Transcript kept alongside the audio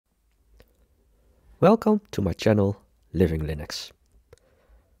Welcome to my channel, Living Linux.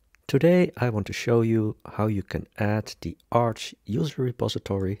 Today I want to show you how you can add the Arch user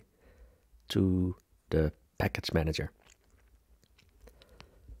repository to the package manager.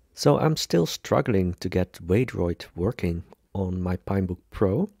 So I'm still struggling to get Waydroid working on my Pinebook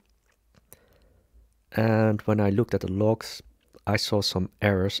Pro. And when I looked at the logs, I saw some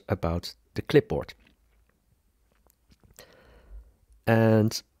errors about the clipboard.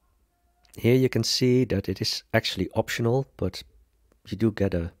 And here you can see that it is actually optional, but you do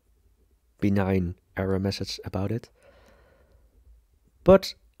get a benign error message about it.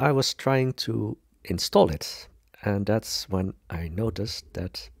 But I was trying to install it, and that's when I noticed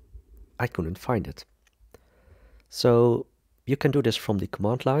that I couldn't find it. So you can do this from the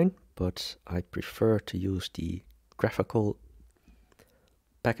command line, but I prefer to use the graphical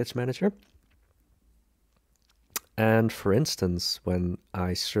package manager. And for instance, when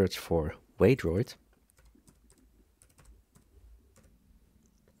I search for Waydroid,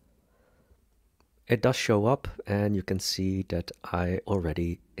 it does show up, and you can see that I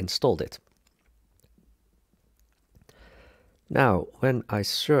already installed it. Now, when I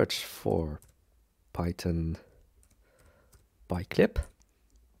search for python-pyclip,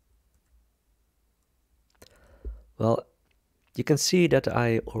 well, you can see that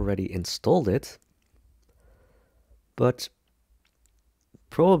I already installed it, but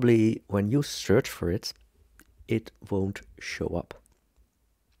probably when you search for it, it won't show up.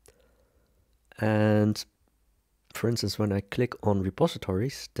 And for instance, when I click on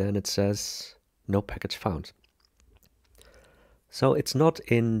repositories, then it says no package found. So it's not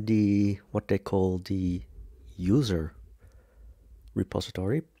in the what they call the user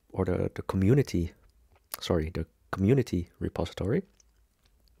repository or the community repository,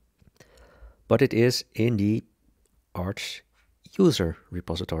 but it is in the Arch user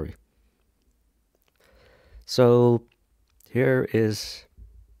repository. So here is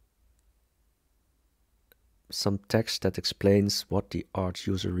some text that explains what the Arch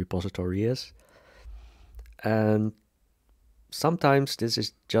user repository is. And sometimes this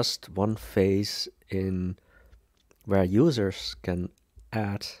is just one phase in where users can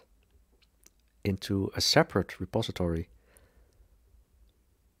add into a separate repository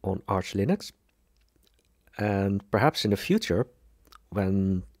on Arch Linux. And perhaps in the future,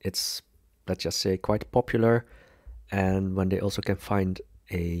 when it's, let's just say, quite popular, and when they also can find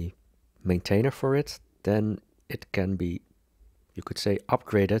a maintainer for it, then it can be, you could say,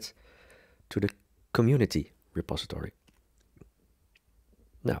 upgraded to the community repository.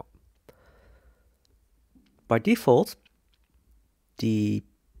 Now, by default, the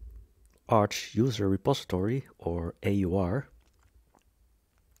Arch user repository, or AUR,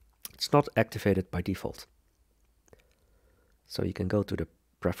 it's not activated by default. So you can go to the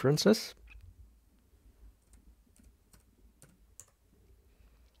preferences,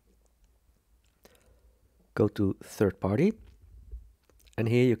 go to third party, and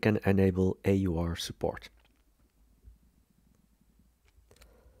here you can enable AUR support.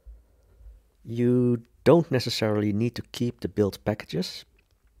 You don't necessarily need to keep the build packages.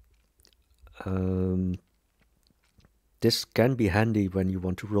 This can be handy when you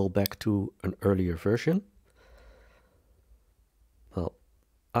want to roll back to an earlier version. Well,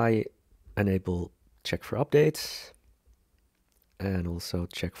 I enable check for updates and also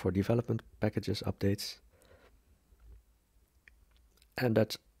check for development packages updates. And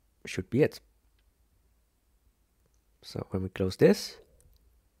that should be it. So when we close this,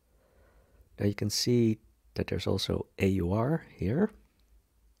 now you can see that there's also AUR here.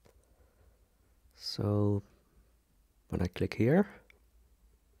 So when I click here,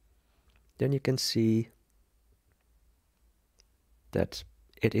 then you can see that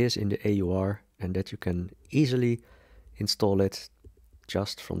it is in the AUR and that you can easily install it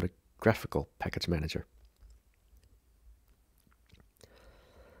just from the graphical package manager.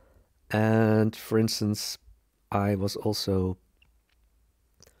 And for instance, I was also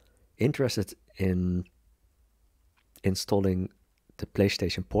interested in installing the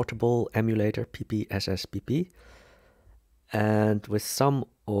PlayStation Portable emulator, PPSSPP, and with some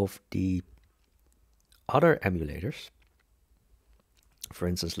of the other emulators, for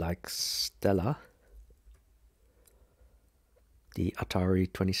instance like Stella, the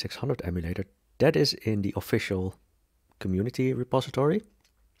Atari 2600 emulator, that is in the official community repository.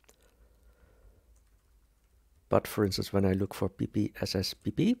 But for instance, when I look for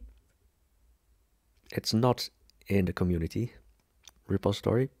PPSSPP, it's not in the community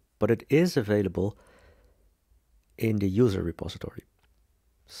repository, but it is available in the user repository.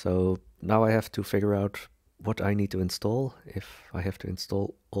 So now I have to figure out what I need to install, if I have to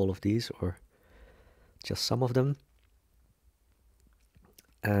install all of these, or just some of them.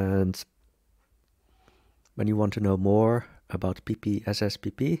 And when you want to know more about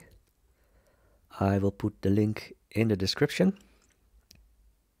PPSSPP, I will put the link in the description.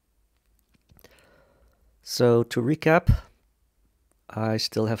 So to recap, I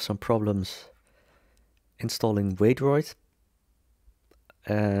still have some problems installing Waydroid,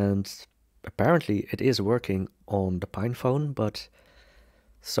 and apparently it is working on the PinePhone, but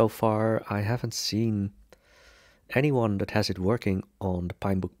so far I haven't seen anyone that has it working on the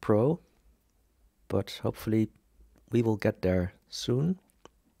Pinebook Pro, but hopefully we will get there soon.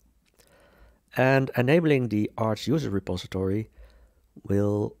 And enabling the Arch user repository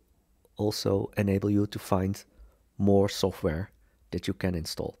will also enable you to find more software that you can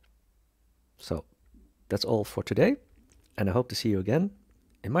install. So that's all for today, and I hope to see you again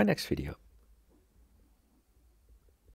in my next video.